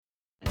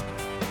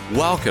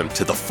Welcome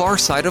to the Far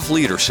Side of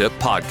Leadership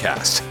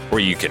podcast,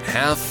 where you can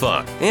have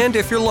fun and,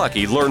 if you're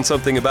lucky, learn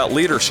something about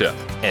leadership.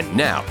 And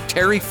now,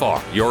 Terry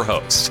Farr, your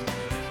host.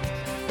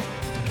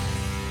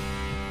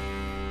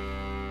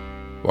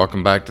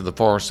 Welcome back to the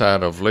Far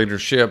Side of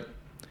Leadership.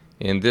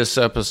 In this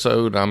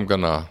episode, I'm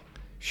going to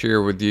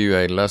share with you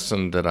a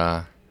lesson that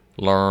I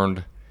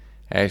learned.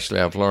 Actually,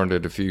 I've learned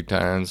it a few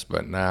times,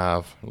 but now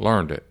I've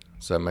learned it.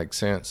 Does that make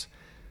sense?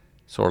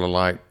 Sort of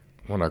like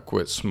when I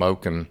quit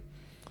smoking.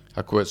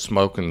 I quit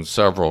smoking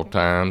several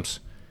times,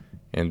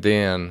 and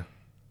then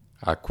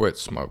I quit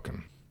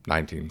smoking,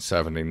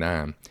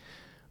 1979.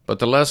 But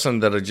the lesson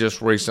that I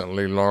just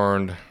recently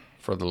learned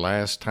for the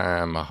last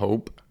time, I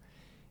hope,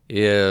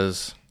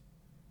 is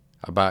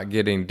about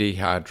getting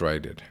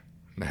dehydrated.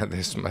 Now,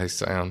 this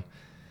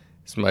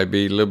may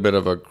be a little bit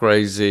of a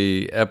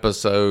crazy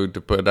episode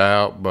to put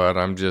out, but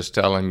I'm just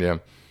telling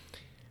you,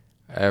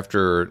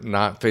 after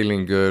not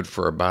feeling good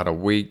for about a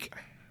week,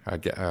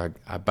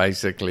 I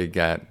basically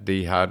got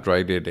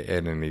dehydrated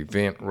at an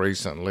event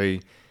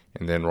recently,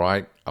 and then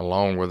right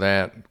along with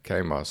that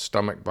came a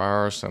stomach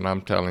virus, and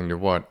I'm telling you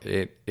what,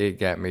 it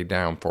got me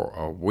down for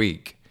a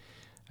week.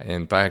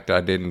 In fact,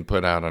 I didn't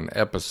put out an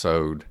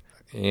episode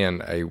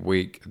in a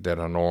week that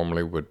I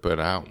normally would put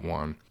out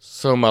one.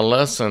 So my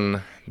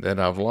lesson that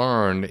I've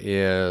learned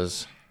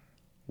is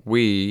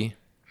we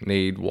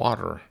need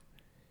water.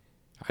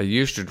 I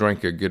used to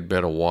drink a good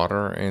bit of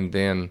water, and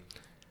then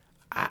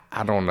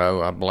I don't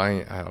know. I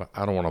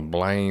don't want to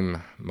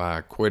blame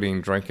my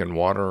quitting drinking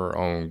water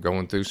on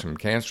going through some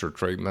cancer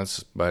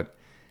treatments, but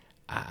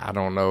I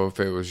don't know if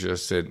it was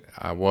just that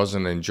I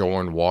wasn't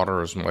enjoying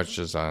water as much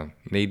as I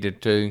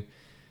needed to.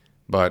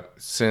 But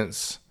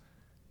since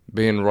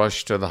being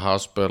rushed to the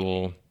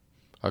hospital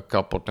a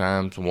couple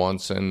times,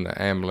 once in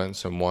the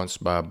ambulance and once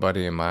by a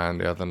buddy of mine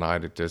the other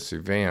night at this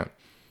event,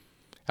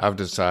 I've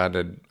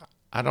decided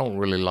I don't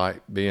really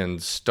like being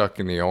stuck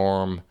in the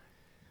arm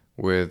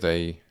with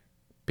a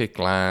PICC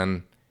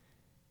line,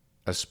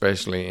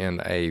 especially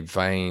in a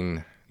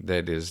vein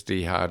that is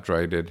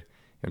dehydrated.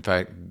 In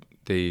fact,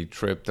 the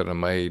trip that I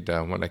made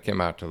when I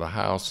came out to the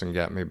house and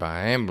got me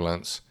by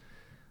ambulance,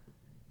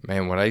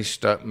 man, when they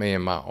stuck me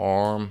in my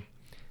arm,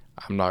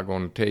 I'm not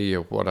going to tell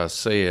you what I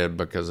said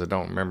because I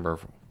don't remember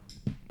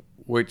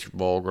which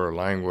vulgar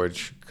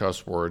language,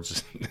 cuss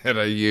words that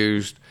I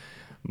used,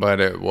 but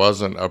it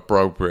wasn't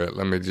appropriate.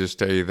 Let me just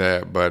tell you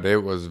that. But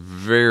it was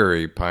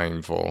very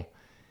painful.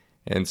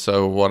 And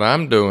so what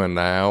I'm doing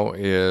now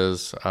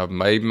is I've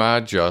made my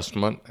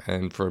adjustment,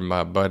 and for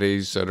my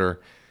buddies that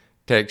are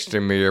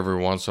texting me every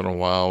once in a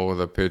while with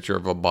a picture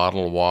of a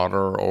bottle of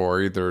water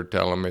or either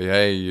telling me,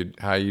 hey,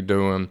 how you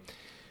doing?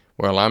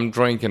 Well, I'm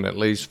drinking at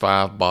least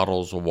 5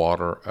 bottles of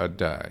water a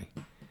day.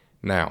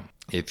 Now,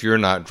 if you're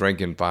not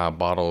drinking 5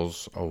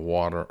 bottles of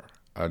water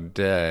a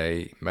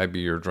day, maybe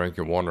you're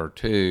drinking 1 or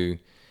 2,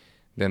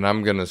 then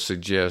I'm going to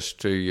suggest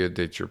to you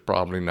that you're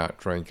probably not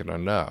drinking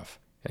enough.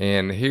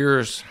 And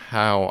here's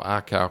how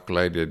I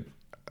calculated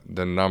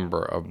the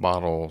number of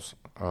bottles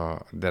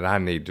that I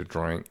need to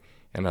drink.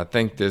 And I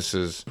think this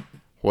is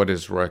what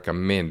is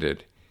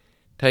recommended.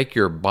 Take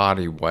your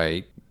body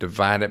weight,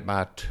 divide it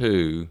by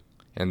 2,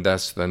 and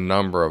that's the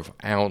number of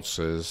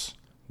ounces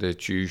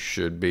that you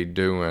should be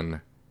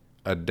doing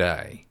a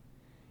day.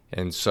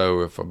 And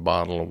so if a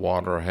bottle of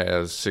water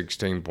has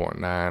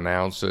 16.9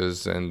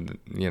 ounces, and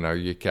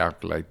you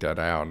calculate that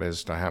out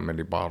as to how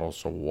many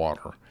bottles of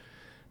water.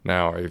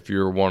 Now, if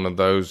you're one of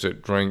those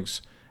that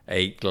drinks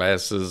 8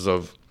 ounces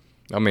of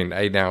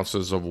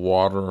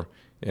water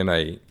in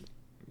a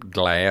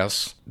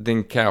glass,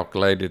 then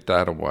calculate it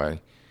that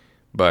way.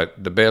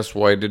 But the best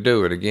way to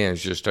do it, again,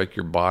 is just take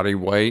your body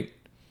weight.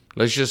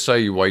 Let's just say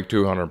you weigh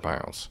 200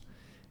 pounds.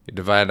 You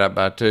divide that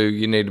by 2,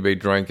 you need to be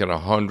drinking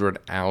 100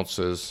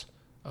 ounces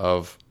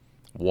of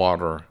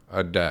water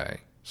a day.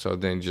 So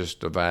then just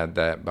divide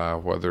that by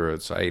whether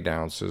it's 8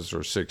 ounces or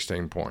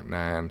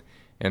 16.9,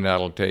 and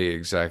that'll tell you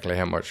exactly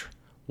how much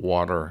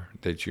water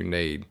that you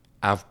need.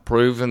 I've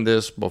proven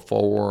this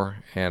before,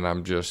 and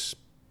I'm just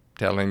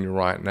telling you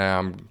right now,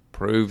 I'm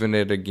proving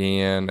it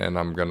again, and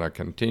I'm going to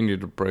continue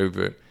to prove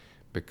it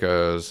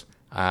because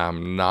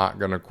I'm not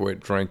going to quit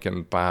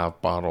drinking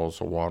 5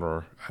 bottles of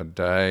water a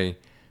day.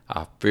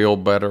 I feel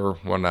better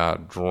when I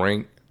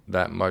drink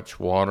that much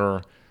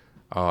water.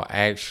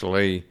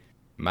 Actually,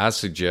 my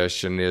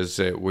suggestion is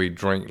that we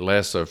drink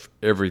less of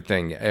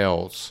everything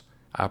else.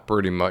 I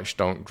pretty much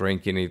don't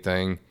drink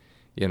anything,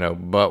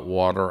 but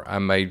water. I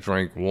may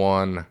drink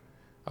 1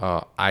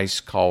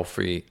 iced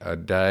coffee a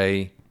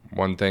day.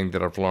 One thing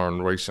that I've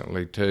learned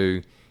recently,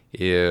 too,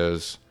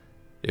 is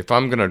if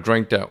I'm going to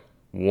drink that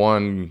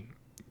 1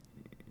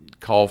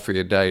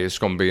 coffee a day, it's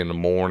going to be in the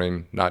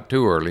morning, not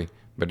too early,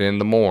 but in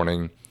the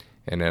morning,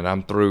 and then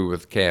I'm through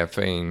with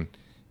caffeine,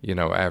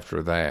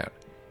 after that.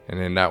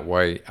 And in that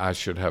way, I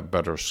should have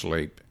better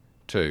sleep,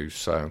 too.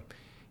 So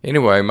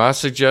anyway, my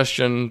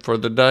suggestion for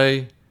the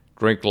day,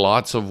 drink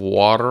lots of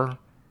water,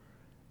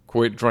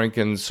 quit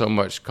drinking so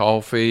much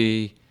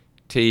coffee,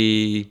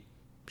 tea,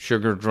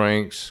 sugar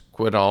drinks,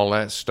 quit all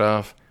that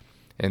stuff.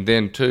 And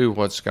then, too,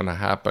 what's going to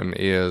happen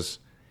is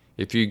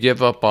if you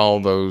give up all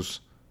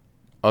those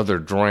other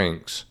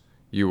drinks,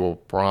 you will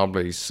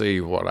probably see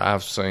what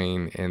I've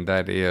seen, and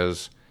that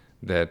is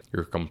that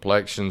your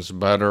complexion's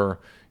better,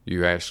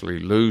 you actually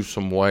lose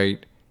some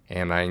weight,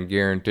 and I can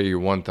guarantee you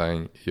one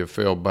thing, you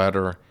feel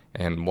better.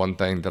 And one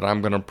thing that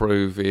I'm going to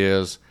prove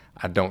is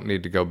I don't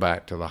need to go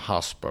back to the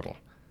hospital.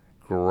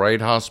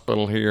 Great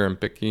hospital here in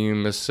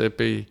Picayune,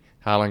 Mississippi,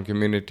 Highland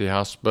Community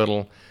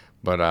Hospital,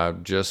 but I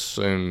just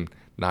soon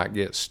not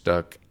get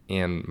stuck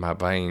in my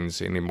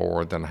veins any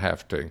more than I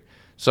have to.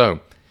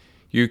 So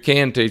you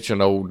can teach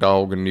an old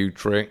dog a new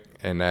trick,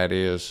 and that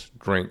is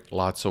drink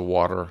lots of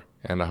water,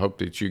 and I hope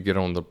that you get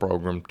on the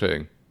program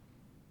too.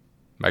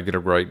 Make it a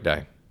great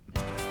day.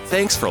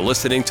 Thanks for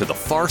listening to the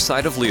Far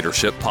Side of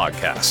Leadership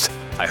podcast.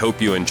 I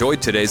hope you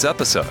enjoyed today's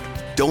episode.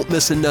 Don't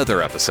miss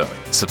another episode.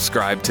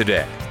 Subscribe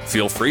today.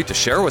 Feel free to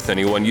share with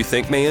anyone you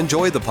think may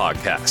enjoy the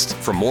podcast.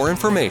 For more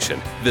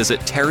information, visit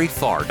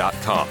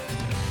terryfarr.com.